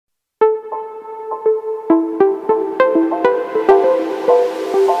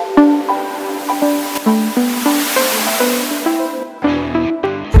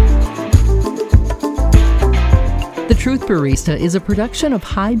Barista is a production of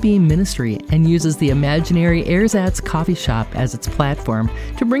High Beam Ministry and uses the imaginary Ersatz Coffee Shop as its platform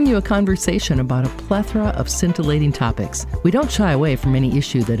to bring you a conversation about a plethora of scintillating topics. We don't shy away from any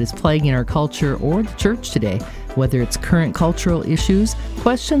issue that is plaguing our culture or the church today, whether it's current cultural issues,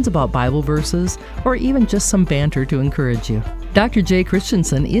 questions about Bible verses, or even just some banter to encourage you. Dr. Jay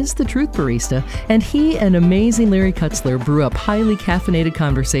Christensen is the Truth Barista, and he and amazing Larry Kutzler brew up highly caffeinated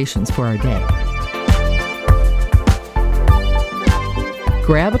conversations for our day.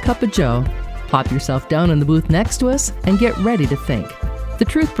 Grab a cup of joe, plop yourself down in the booth next to us, and get ready to think. The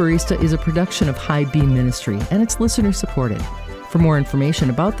Truth Barista is a production of High Beam Ministry, and it's listener supported. For more information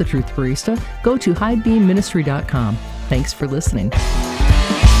about the Truth Barista, go to highbeamministry.com. Thanks for listening.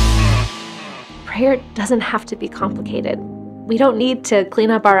 Prayer doesn't have to be complicated. We don't need to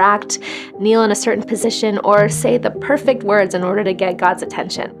clean up our act, kneel in a certain position, or say the perfect words in order to get God's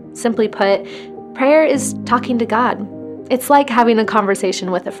attention. Simply put, prayer is talking to God. It's like having a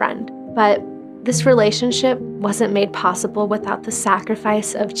conversation with a friend. But this relationship wasn't made possible without the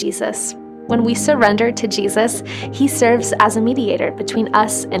sacrifice of Jesus. When we surrender to Jesus, he serves as a mediator between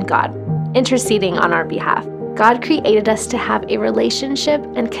us and God, interceding on our behalf. God created us to have a relationship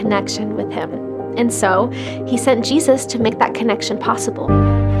and connection with him. And so, he sent Jesus to make that connection possible.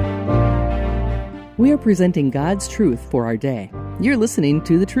 We are presenting God's truth for our day. You're listening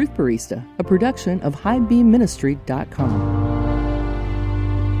to The Truth Barista, a production of highbeamministry.com.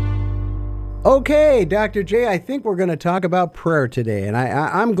 Okay, Dr. J, I think we're going to talk about prayer today, and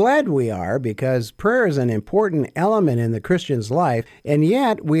I'm glad we are, because prayer is an important element in the Christian's life, and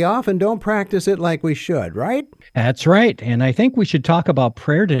yet we often don't practice it like we should, right? That's right, and I think we should talk about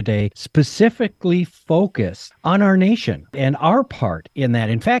prayer today, specifically focused on our nation and our part in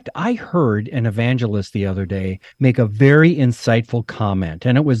that. In fact, I heard an evangelist the other day make a very insightful comment,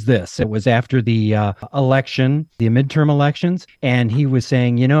 and it was this. It was after the election, the midterm elections, and he was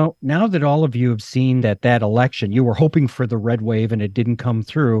saying, now that all of you have seen that election, you were hoping for the red wave and it didn't come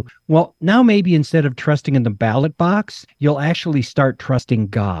through. Well, now maybe instead of trusting in the ballot box, you'll actually start trusting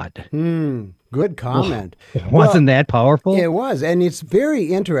God. Good comment. Wasn't that powerful? It was. And it's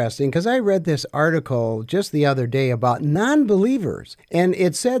very interesting because I read this article just the other day about non-believers. And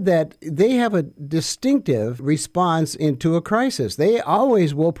it said that they have a distinctive response into a crisis. They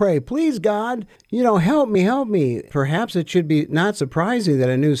always will pray, please, God, help me, help me. Perhaps it should be not surprising that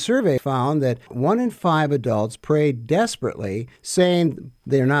a new survey found that 1 in 5 adults pray desperately, saying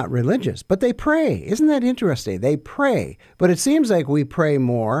they're not religious, but they pray. Isn't that interesting? They pray. But it seems like we pray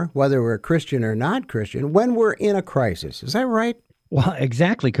more, whether we're Christian or not Christian, when we're in a crisis. Is that right? Well,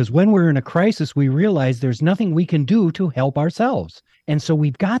 exactly, because when we're in a crisis, we realize there's nothing we can do to help ourselves. And so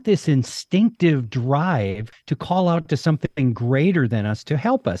we've got this instinctive drive to call out to something greater than us to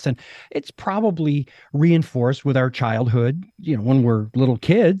help us. And it's probably reinforced with our childhood. When we're little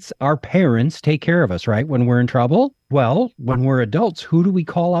kids, our parents take care of us, right? When we're in trouble. Well, when we're adults, who do we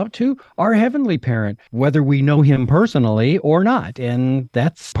call out to? Our heavenly parent, whether we know him personally or not. And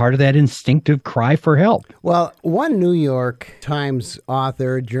that's part of that instinctive cry for help. Well, one New York Times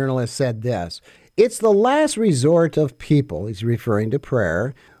author, journalist said this: it's the last resort of people, he's referring to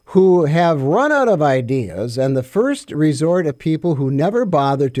prayer, who have run out of ideas, and the first resort of people who never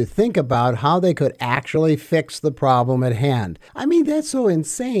bother to think about how they could actually fix the problem at hand. I mean, that's so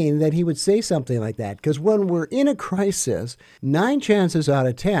insane that he would say something like that, because when we're in a crisis, 9 chances out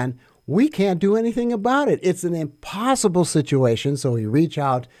of 10, we can't do anything about it. It's an impossible situation, so we reach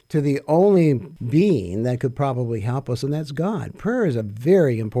out to the only being that could probably help us, and that's God. Prayer is a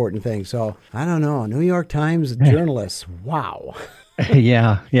very important thing. So, I don't know, New York Times journalists, wow.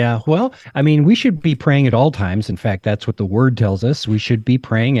 Yeah. Well, we should be praying at all times. In fact, that's what the word tells us. We should be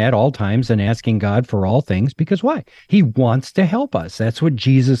praying at all times and asking God for all things, because why? He wants to help us. That's what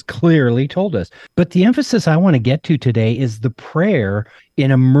Jesus clearly told us. But the emphasis I want to get to today is the prayer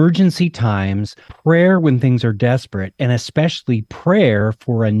in emergency times, prayer when things are desperate, and especially prayer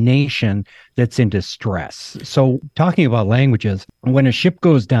for a nation that's in distress. So talking about languages, when a ship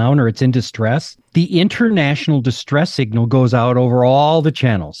goes down or it's in distress, the international distress signal goes out over all the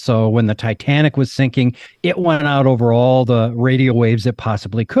channels. So when the Titanic was sinking, it went out over all the radio waves it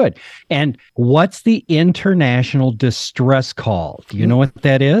possibly could. And what's the international distress call? Do you know what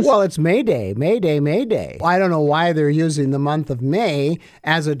that is? Well, it's Mayday, Mayday, Mayday. I don't know why they're using the month of May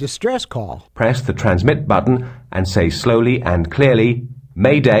as a distress call. Press the transmit button and say slowly and clearly,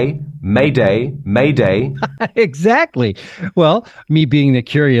 Mayday, Mayday, Mayday. Exactly. Well, me being the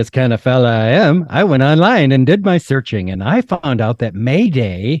curious kind of fella I am, I went online and did my searching, and I found out that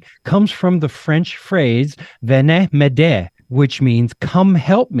Mayday comes from the French phrase venez m'aider, which means come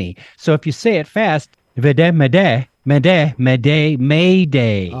help me. So if you say it fast, venez m'aider, Mayday, Mayday,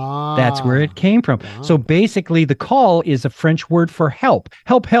 Mayday. That's where it came from. Wow. So basically, the call is a French word for help.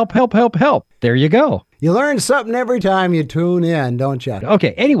 Help, help, help, help, help. There you go. You learn something every time you tune in, don't you?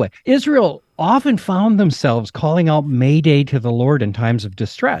 Okay, anyway, Israel often found themselves calling out Mayday to the Lord in times of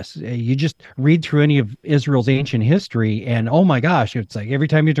distress. You just read through any of Israel's ancient history, and oh my gosh, it's like every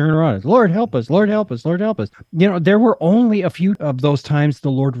time you turn around, it's, Lord, help us, Lord, help us, Lord, help us. You know, there were only a few of those times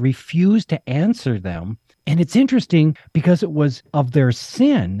the Lord refused to answer them. And it's interesting because it was of their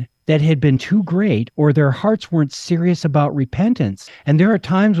sin that had been too great, or their hearts weren't serious about repentance. And there are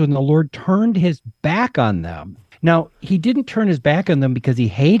times when the Lord turned his back on them. Now, he didn't turn his back on them because he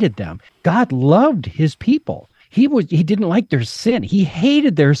hated them. God loved his people. He didn't like their sin. He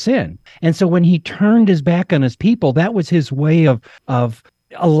hated their sin. And so when he turned his back on his people, that was his way of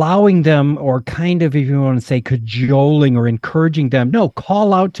allowing them, or kind of, if you want to say, cajoling or encouraging them. No,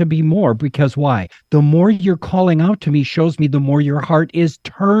 call out to me more, because why? The more you're calling out to me shows me the more your heart is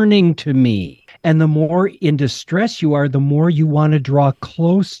turning to me. And the more in distress you are, the more you want to draw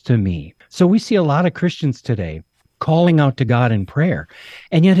close to me. So we see a lot of Christians today calling out to God in prayer.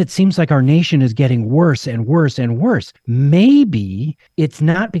 And yet it seems like our nation is getting worse and worse and worse. Maybe it's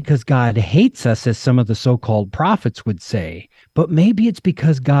not because God hates us, as some of the so-called prophets would say, but maybe it's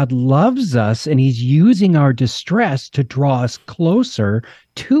because God loves us and he's using our distress to draw us closer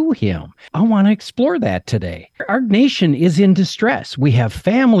to him. I want to explore that today. Our nation is in distress. We have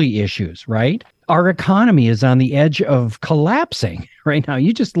family issues, right? Our economy is on the edge of collapsing right now.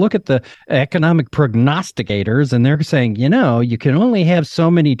 You just look at the economic prognosticators and they're saying, you know, you can only have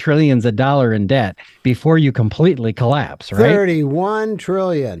so many trillions of dollars in debt before you completely collapse, right? 31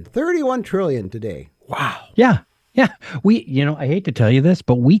 trillion. 31 trillion today. Wow. Yeah. Yeah. I hate to tell you this,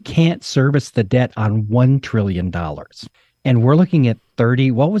 but we can't service the debt on $1 trillion. And we're looking at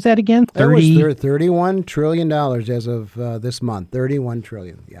 30, what was that again? 30. That was $31 trillion as of this month. 31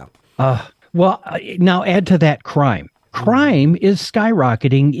 trillion. Yeah. Well, now add to that crime. Crime is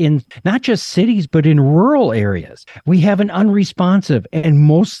skyrocketing in not just cities, but in rural areas. We have an unresponsive and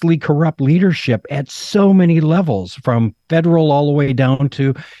mostly corrupt leadership at so many levels, from federal all the way down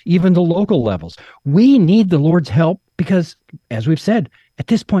to even the local levels. We need the Lord's help because, as we've said, at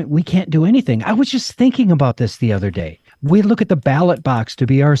this point, we can't do anything. I was just thinking about this the other day. We look at the ballot box to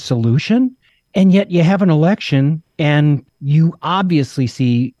be our solution, and yet you have an election and you obviously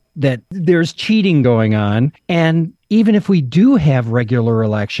see that there's cheating going on. And even if we do have regular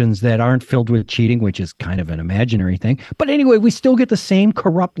elections that aren't filled with cheating, which is kind of an imaginary thing, but anyway, we still get the same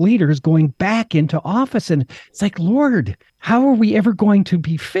corrupt leaders going back into office. And it's like, Lord, how are we ever going to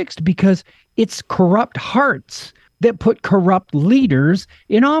be fixed? Because it's corrupt hearts that put corrupt leaders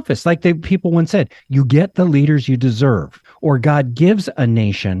in office. Like the people once said, you get the leaders you deserve, or God gives a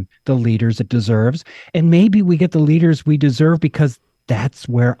nation the leaders it deserves. And maybe we get the leaders we deserve because that's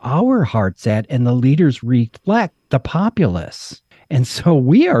where our heart's at, and the leaders reflect the populace. And so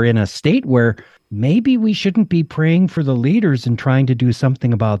we are in a state where maybe we shouldn't be praying for the leaders and trying to do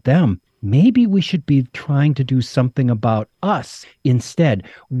something about them. Maybe we should be trying to do something about us instead.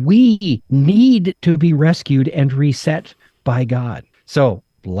 We need to be rescued and reset by God. So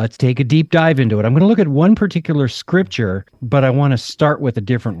let's take a deep dive into it. I'm going to look at one particular scripture, but I want to start with a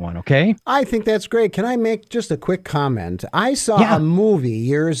different one, okay? I think that's great. Can I make just a quick comment? I saw a movie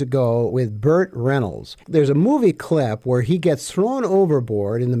years ago with Burt Reynolds. There's a movie clip where he gets thrown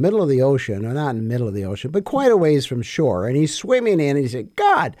overboard in the middle of the ocean, or not in the middle of the ocean, but quite a ways from shore. And he's swimming in and he said,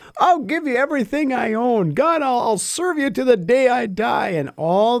 God, I'll give you everything I own. God, I'll serve you to the day I die. And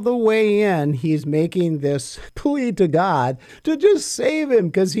all the way in, he's making this plea to God to just save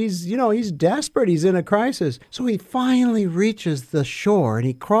him, because he's desperate. He's in a crisis. So he finally reaches the shore and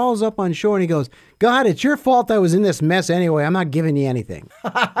he crawls up on shore and he goes, God, it's your fault I was in this mess anyway. I'm not giving you anything.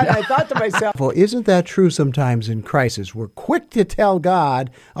 I thought to myself, well, isn't that true sometimes in crisis? We're quick to tell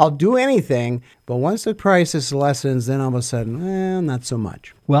God, I'll do anything. But once the crisis lessens, then all of a sudden, not so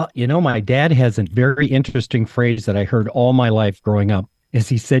much. Well, my dad has a very interesting phrase that I heard all my life growing up. Is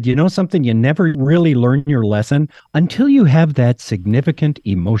he said, something, you never really learn your lesson until you have that significant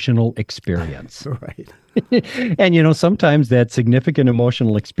emotional experience. Right. And, sometimes that significant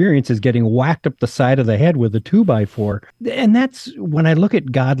emotional experience is getting whacked up the side of the head with a 2x4. And that's when I look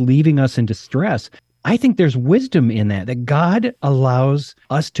at God leaving us in distress. I think there's wisdom in that God allows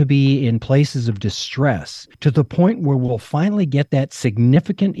us to be in places of distress to the point where we'll finally get that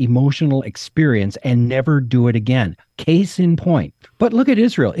significant emotional experience and never do it again. Case in point. But look at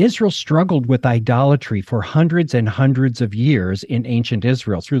Israel. Israel struggled with idolatry for hundreds and hundreds of years in ancient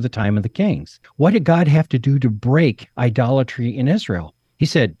Israel through the time of the kings. What did God have to do to break idolatry in Israel? He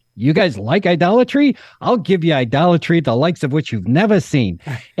said, You guys like idolatry? I'll give you idolatry, the likes of which you've never seen.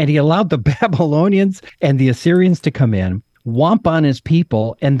 And he allowed the Babylonians and the Assyrians to come in, whomp on his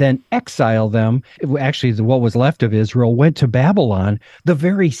people, and then exile them. Actually, what was left of Israel went to Babylon, the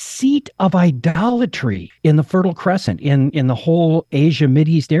very seat of idolatry in the Fertile Crescent, in the whole Asia,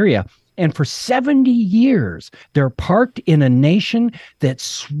 Mideast area. And for 70 years, they're parked in a nation that's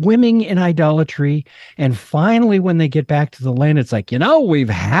swimming in idolatry. And finally, when they get back to the land, it's like, we've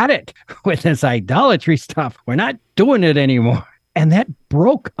had it with this idolatry stuff. We're not doing it anymore. And that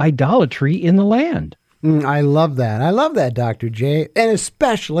broke idolatry in the land. I love that. I love that, Dr. J. And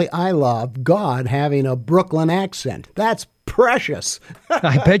especially, I love God having a Brooklyn accent. That's precious.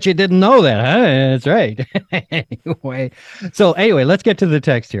 I bet you didn't know that, huh? That's right. Anyway, let's get to the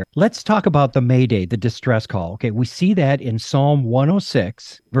text here. Let's talk about the Mayday, the distress call. Okay, we see that in Psalm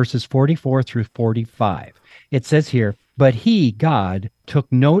 106, verses 44 through 45. It says here, "But he, God,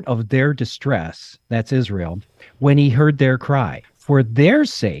 took note of their distress," that's Israel, "when he heard their cry. For their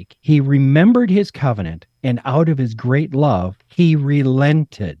sake, he remembered his covenant, and out of his great love, he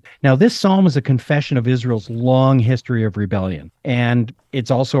relented." Now, this psalm is a confession of Israel's long history of rebellion, and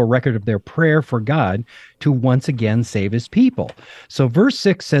it's also a record of their prayer for God to once again save his people. So verse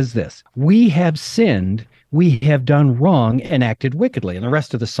 6 says this, "We have sinned, we have done wrong and acted wickedly." And the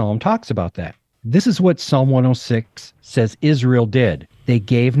rest of the psalm talks about that. This is what Psalm 106 says Israel did. They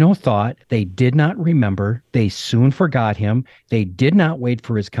gave no thought. They did not remember. They soon forgot him. They did not wait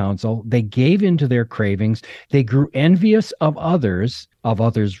for his counsel. They gave in to their cravings. They grew envious of others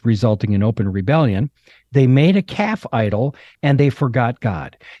resulting in open rebellion. They made a calf idol, and they forgot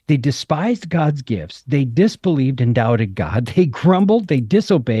God. They despised God's gifts. They disbelieved and doubted God. They grumbled. They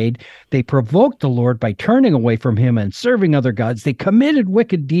disobeyed. They provoked the Lord by turning away from him and serving other gods. They committed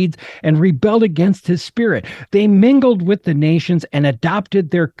wicked deeds and rebelled against his spirit. They mingled with the nations and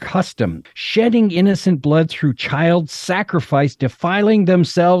adopted their custom, shedding innocent blood through child sacrifice, defiling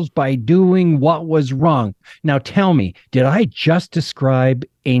themselves by doing what was wrong. Now tell me, did I just describe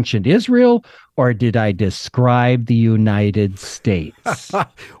ancient Israel, or did I describe the United States?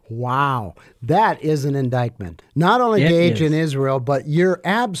 Wow, that is an indictment. Not only to ancient Israel, but you're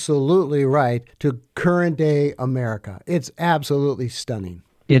absolutely right, to current day America. It's absolutely stunning.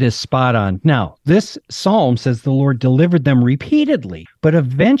 It is spot on. Now, this psalm says the Lord delivered them repeatedly, but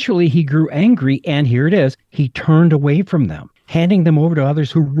eventually he grew angry, and here it is, he turned away from them, handing them over to others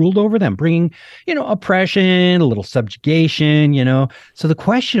who ruled over them, bringing, oppression, a little subjugation, So the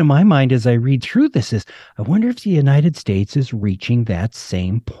question in my mind as I read through this is, I wonder if the United States is reaching that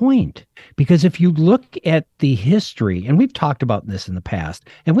same point. Because if you look at the history, and we've talked about this in the past,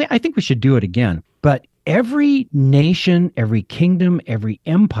 and I think we should do it again, but every nation, every kingdom, every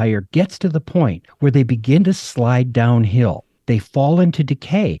empire gets to the point where they begin to slide downhill. They fall into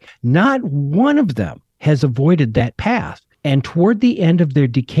decay. Not one of them has avoided that path. And toward the end of their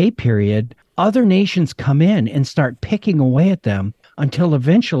decay period, other nations come in and start picking away at them until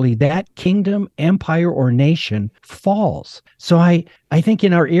eventually that kingdom, empire, or nation falls. So I think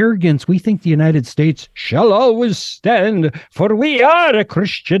in our arrogance, we think the United States shall always stand, for we are a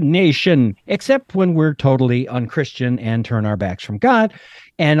Christian nation, except when we're totally unchristian and turn our backs from God.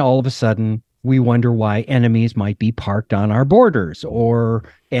 And all of a sudden, we wonder why enemies might be parked on our borders, or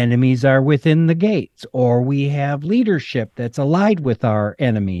enemies are within the gates, or we have leadership that's allied with our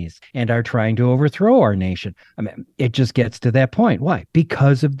enemies and are trying to overthrow our nation. I mean, it just gets to that point. Why?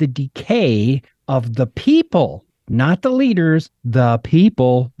 Because of the decay of the people, not the leaders, the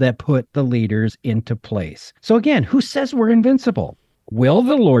people that put the leaders into place. So again, who says we're invincible? Will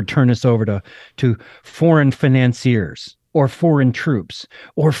the Lord turn us over to foreign financiers, or foreign troops,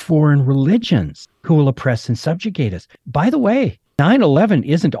 or foreign religions who will oppress and subjugate us? By the way, 9/11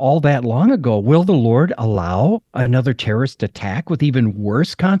 isn't all that long ago. Will the Lord allow another terrorist attack with even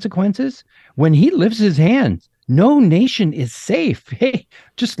worse consequences? When he lifts his hands, no nation is safe. Hey,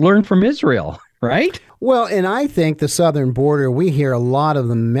 just learn from Israel, right? Well, and I think the southern border, we hear a lot of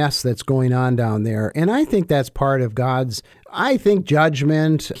the mess that's going on down there. And I think that's part of God's,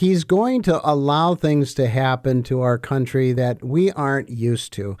 judgment. He's going to allow things to happen to our country that we aren't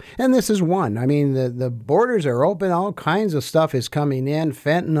used to. And this is one. I mean, the borders are open. All kinds of stuff is coming in.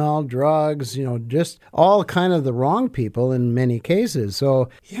 Fentanyl, drugs, just all kind of the wrong people in many cases. So,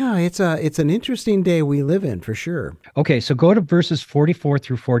 yeah, it's an interesting day we live in for sure. Okay, so go to verses 44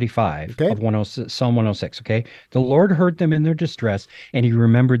 through 45 of Psalm 106, okay? The Lord heard them in their distress, and he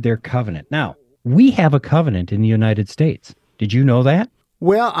remembered their covenant. Now, we have a covenant in the United States. Did you know that?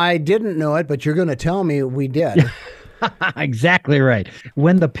 Well, I didn't know it, but you're going to tell me we did. Exactly right.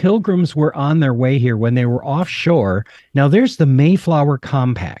 When the Pilgrims were on their way here, when they were offshore, now there's the Mayflower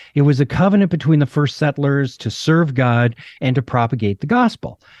Compact. It was a covenant between the first settlers to serve God and to propagate the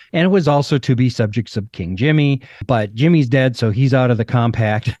gospel. And it was also to be subjects of King Jimmy, but Jimmy's dead, so he's out of the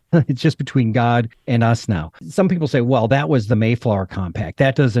compact. It's just between God and us now. Some people say, well, that was the Mayflower Compact.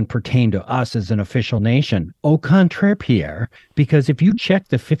 That doesn't pertain to us as an official nation. Au contraire, Pierre, because if you check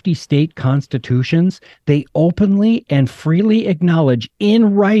the 50 state constitutions, they openly and freely acknowledge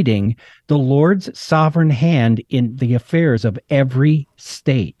in writing the Lord's sovereign hand in the affairs of every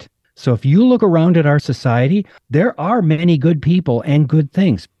state. So if you look around at our society, there are many good people and good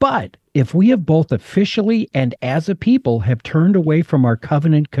things. But if we have both officially and as a people have turned away from our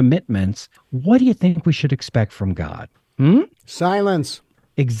covenant commitments, what do you think we should expect from God? Silence.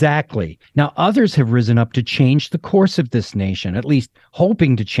 Exactly. Now, others have risen up to change the course of this nation, at least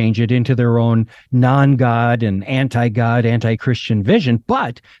hoping to change it into their own non-God and anti-God, anti-Christian vision.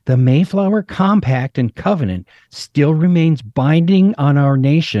 But the Mayflower Compact and Covenant still remains binding on our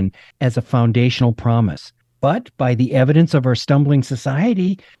nation as a foundational promise. But by the evidence of our stumbling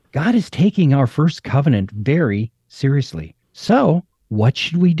society, God is taking our first covenant very seriously. So, what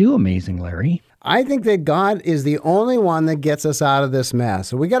should we do, Amazing Larry? I think that God is the only one that gets us out of this mess.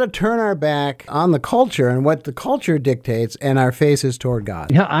 So we got to turn our back on the culture and what the culture dictates and our faces toward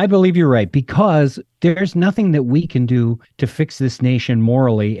God. Yeah, I believe you're right, because there's nothing that we can do to fix this nation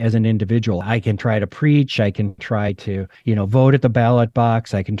morally as an individual. I can try to preach. I can try to, vote at the ballot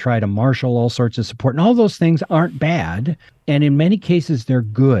box. I can try to marshal all sorts of support. And all those things aren't bad. And in many cases, they're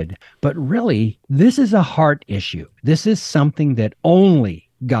good. But really, this is a heart issue. This is something that only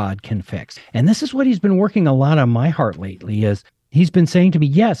God can fix. And this is what he's been working a lot on my heart lately is he's been saying to me,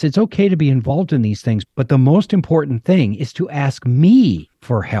 yes, it's okay to be involved in these things, but the most important thing is to ask me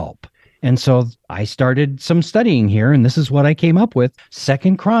for help. And so I started some studying here, and this is what I came up with.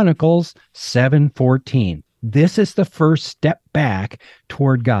 2 Chronicles 7:14. This is the first step back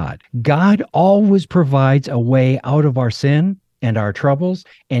toward God. God always provides a way out of our sin and our troubles,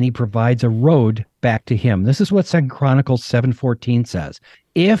 and he provides a road back to him. This is what 2 Chronicles 7:14 says.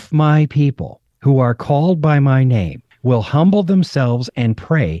 If my people who are called by my name will humble themselves and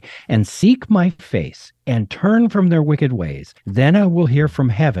pray and seek my face and turn from their wicked ways, then I will hear from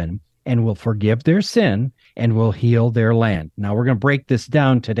heaven and will forgive their sin and will heal their land. Now we're going to break this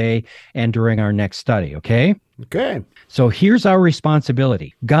down today and during our next study, okay? Okay. So here's our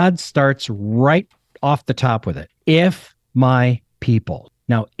responsibility. God starts right off the top with it. If my people.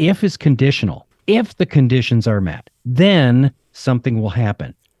 Now, if is conditional. If the conditions are met, then something will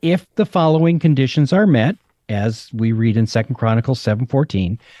happen. If the following conditions are met, as we read in 2 Chronicles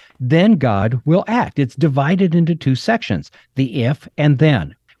 7:14, then God will act. It's divided into two sections, the if and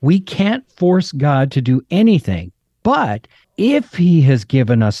then. We can't force God to do anything, but if he has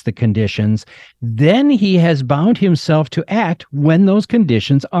given us the conditions, then he has bound himself to act when those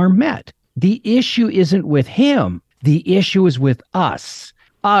conditions are met. The issue isn't with him. The issue is with us.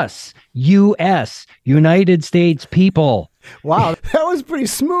 Us, U.S., United States people. Wow, that was pretty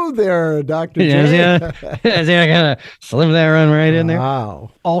smooth there, Dr. J. Yeah, I kind of slimmed that run right in there.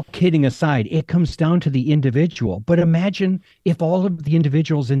 Wow. All kidding aside, it comes down to the individual. But imagine if all of the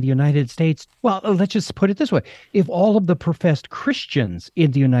individuals in the United States, well, let's just put it this way. If all of the professed Christians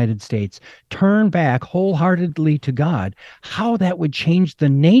in the United States turn back wholeheartedly to God, how that would change the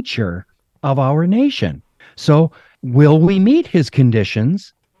nature of our nation. So will we meet his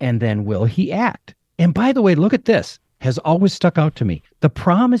conditions, and then will he act? And by the way, look at this. Has always stuck out to me. The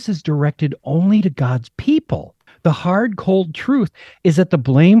promise is directed only to God's people. The hard, cold truth is that the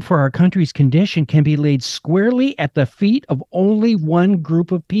blame for our country's condition can be laid squarely at the feet of only one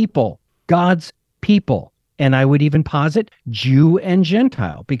group of people, God's people. And I would even posit Jew and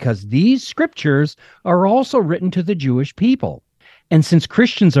Gentile, because these scriptures are also written to the Jewish people. And since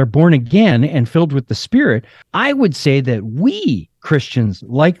Christians are born again and filled with the Spirit, I would say that we Christians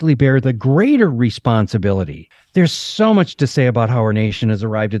likely bear the greater responsibility. There's so much to say about how our nation has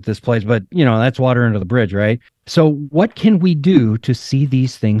arrived at this place, but, that's water under the bridge, right? So what can we do to see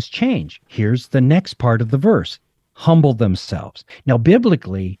these things change? Here's the next part of the verse. Humble themselves. Now,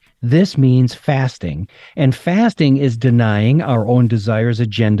 biblically, this means fasting, and fasting is denying our own desires,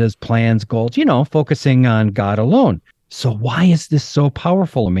 agendas, plans, goals, focusing on God alone. So why is this so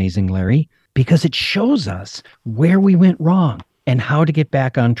powerful, Amazing Larry? Because it shows us where we went wrong and how to get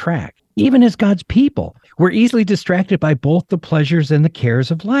back on track. Even as God's people, we're easily distracted by both the pleasures and the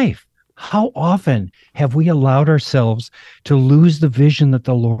cares of life. How often have we allowed ourselves to lose the vision that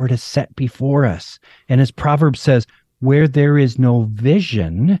the Lord has set before us? And as Proverbs says, where there is no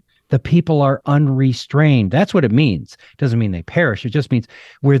vision, The people are unrestrained. That's what it means. It doesn't mean they perish. It just means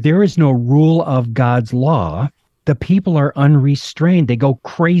where there is no rule of God's law, the people are unrestrained. They go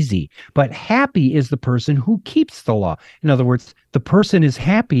crazy. But happy is the person who keeps the law. In other words, the person is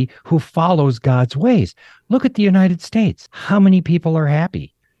happy who follows God's ways. Look at the United States. How many people are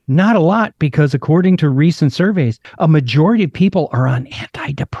happy? Not a lot, because according to recent surveys, a majority of people are on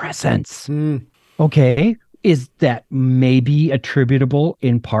antidepressants. Okay. Is that maybe attributable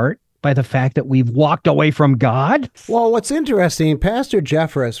in part by the fact that we've walked away from God? Well, what's interesting, Pastor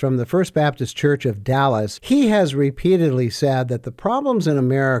Jeffress from the First Baptist Church of Dallas, he has repeatedly said that the problems in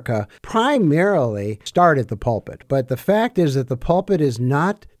America primarily start at the pulpit. But the fact is that the pulpit is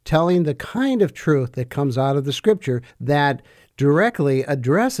not telling the kind of truth that comes out of the Scripture that directly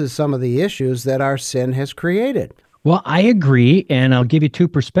addresses some of the issues that our sin has created. Well, I agree, and I'll give you two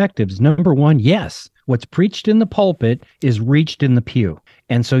perspectives. Number one, yes, what's preached in the pulpit is reached in the pew.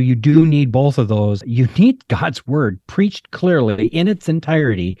 And so you do need both of those. You need God's word preached clearly in its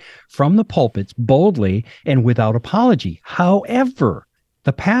entirety from the pulpits, boldly and without apology. However,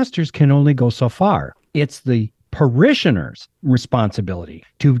 the pastors can only go so far. It's the parishioners' responsibility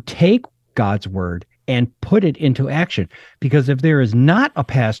to take God's word and put it into action. Because if there is not a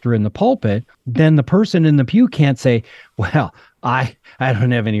pastor in the pulpit, then the person in the pew can't say, well, I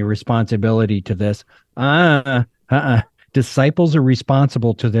don't have any responsibility to this. Disciples are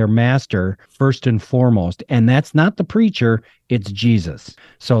responsible to their master first and foremost. And that's not the preacher, it's Jesus.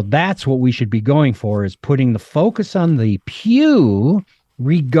 So that's what we should be going for, is putting the focus on the pew,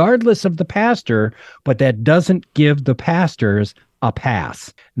 regardless of the pastor, but that doesn't give the pastors a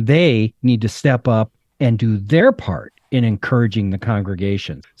pass. They need to step up and do their part in encouraging the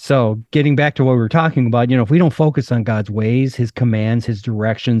congregation. So getting back to what we were talking about, if we don't focus on God's ways, his commands, his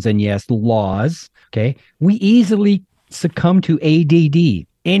directions, and yes, laws, okay, we easily succumb to ADD,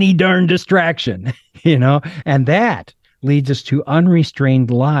 any darn distraction, and that leads us to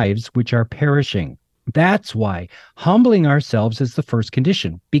unrestrained lives, which are perishing. That's why humbling ourselves is the first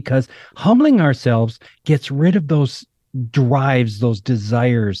condition, because humbling ourselves gets rid of those drives, those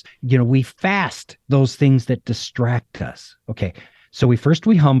desires. We fast those things that distract us. Okay. So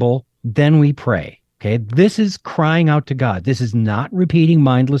we humble, then we pray. Okay. This is crying out to God. This is not repeating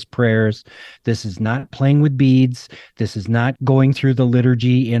mindless prayers. This is not playing with beads. This is not going through the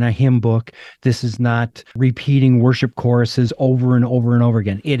liturgy in a hymn book. This is not repeating worship choruses over and over and over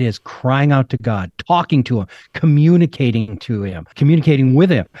again. It is crying out to God, talking to him, communicating with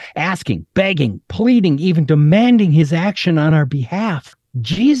him, asking, begging, pleading, even demanding his action on our behalf.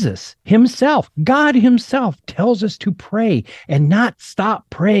 Jesus himself, God himself, tells us to pray and not stop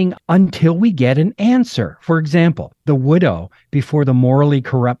praying until we get an answer. For example, the widow before the morally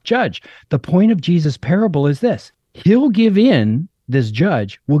corrupt judge. The point of Jesus' parable is this: this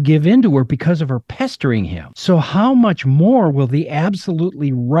judge will give in to her because of her pestering him. So how much more will the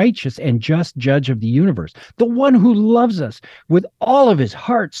absolutely righteous and just judge of the universe, the one who loves us with all of his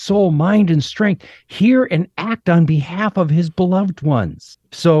heart, soul, mind, and strength, hear and act on behalf of his beloved ones?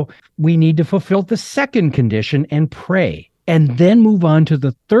 So we need to fulfill the second condition and pray, and then move on to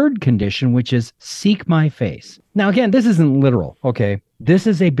the third condition, which is seek my face. Now, again, this isn't literal, okay? This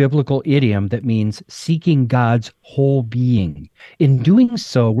is a biblical idiom that means seeking God's whole being. In doing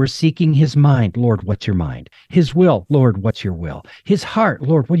so, we're seeking his mind. Lord, what's your mind? His will. Lord, what's your will? His heart.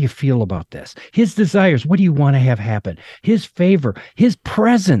 Lord, what do you feel about this? His desires. What do you want to have happen? His favor, his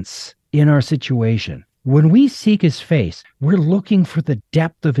presence in our situation. When we seek his face, we're looking for the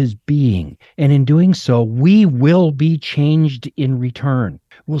depth of his being. And in doing so, we will be changed in return.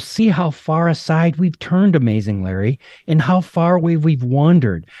 We'll see how far aside we've turned, Amazing Larry, and how far away we've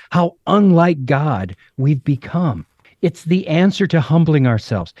wandered, how unlike God we've become. It's the answer to humbling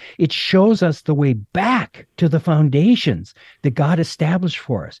ourselves. It shows us the way back to the foundations that God established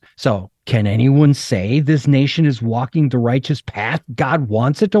for us. So, can anyone say this nation is walking the righteous path God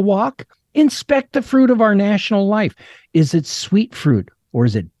wants it to walk? Inspect the fruit of our national life. Is it sweet fruit or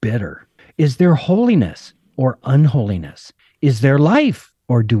is it bitter? Is there holiness or unholiness? Is there life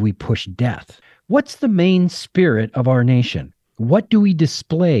or do we push death? What's the main spirit of our nation? What do we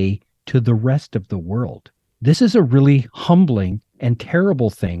display to the rest of the world? This is a really humbling and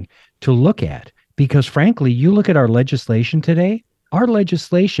terrible thing to look at, because frankly, you look at our legislation today, our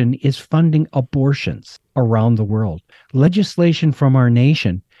legislation is funding abortions around the world. Legislation from our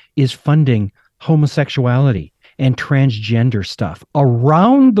nation is funding homosexuality and transgender stuff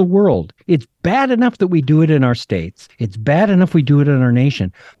around the world. It's bad enough that we do it in our states. It's bad enough we do it in our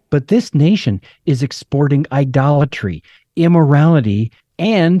nation. But this nation is exporting idolatry, immorality,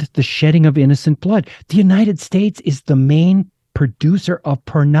 and the shedding of innocent blood. The United States is the main producer of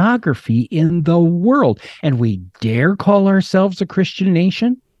pornography in the world. And we dare call ourselves a Christian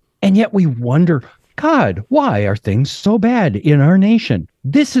nation? And yet we wonder, God, why are things so bad in our nation?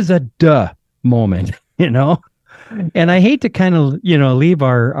 This is a duh moment, And I hate to kind of, leave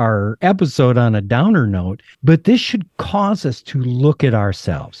our episode on a downer note, but this should cause us to look at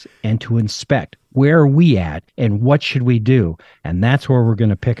ourselves and to inspect where are we at and what should we do? And that's where we're going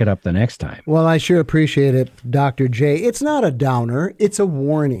to pick it up the next time. Well, I sure appreciate it, Dr. J. It's not a downer, it's a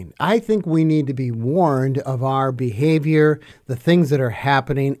warning. I think we need to be warned of our behavior, the things that are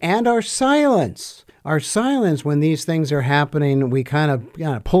happening, and our silence. Our silence when these things are happening, we kind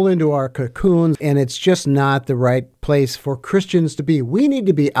of pull into our cocoons, and it's just not the right place for Christians to be. We need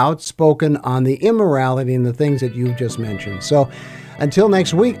to be outspoken on the immorality and the things that you've just mentioned. So until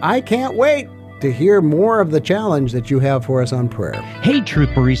next week, I can't wait to hear more of the challenge that you have for us on prayer. Hey, Truth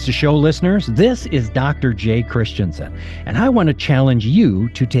Barista Show listeners, this is Dr. J. Christensen, and I want to challenge you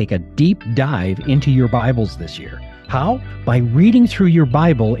to take a deep dive into your Bibles this year. How? By reading through your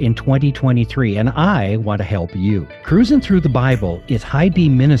Bible in 2023, and I want to help you. Cruising Through the Bible is High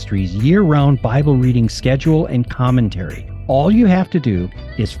Beam Ministries' year-round Bible reading schedule and commentary. All you have to do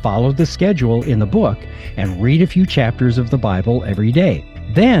is follow the schedule in the book and read a few chapters of the Bible every day.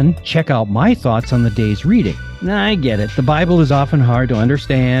 Then check out my thoughts on the day's reading. Now, I get it. The Bible is often hard to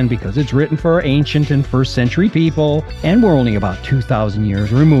understand because it's written for ancient and first century people, and we're only about 2,000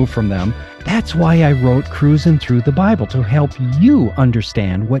 years removed from them. That's why I wrote Cruising Through the Bible, to help you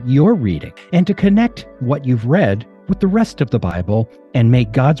understand what you're reading and to connect what you've read with the rest of the Bible and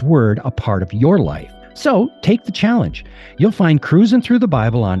make God's Word a part of your life. So take the challenge. You'll find Cruising Through the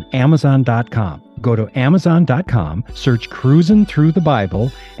Bible on Amazon.com. Go to Amazon.com, search Cruising Through the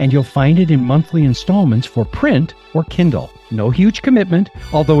Bible, and you'll find it in monthly installments for print or Kindle. No huge commitment,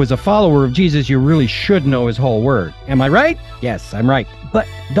 although as a follower of Jesus, you really should know his whole word. Am I right? Yes, I'm right. But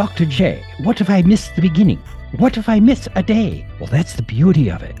Dr. J, what if I miss the beginning? What if I miss a day? Well, that's the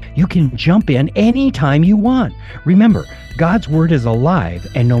beauty of it. You can jump in anytime you want. Remember, God's Word is alive,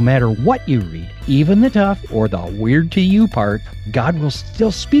 and no matter what you read, even the tough or the weird to you part, God will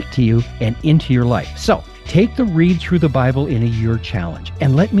still speak to you and into your life. So take the Read Through the Bible in a Year challenge,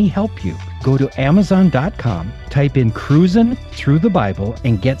 and let me help you. Go to Amazon.com, type in Cruising Through the Bible,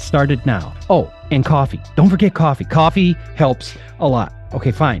 and get started now. Oh, and coffee. Don't forget coffee. Coffee helps a lot.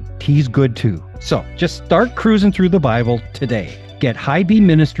 Okay, fine. Tea's good too. So just start cruising through the Bible today. Get High Beam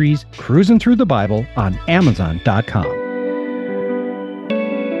Ministries Cruising Through the Bible on Amazon.com.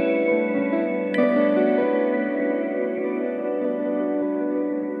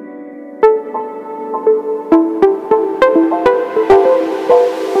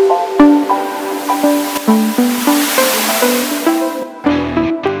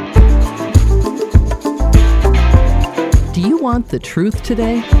 Want the truth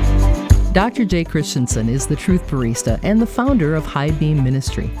today? Dr. J. Christensen is the Truth Barista and the founder of High Beam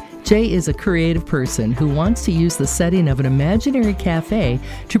Ministry. Jay is a creative person who wants to use the setting of an imaginary cafe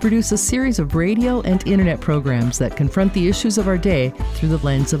to produce a series of radio and internet programs that confront the issues of our day through the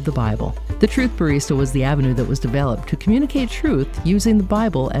lens of the Bible. The Truth Barista was the avenue that was developed to communicate truth using the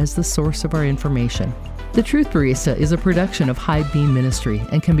Bible as the source of our information. The Truth Barista is a production of High Beam Ministry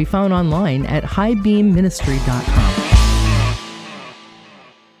and can be found online at highbeamministry.com.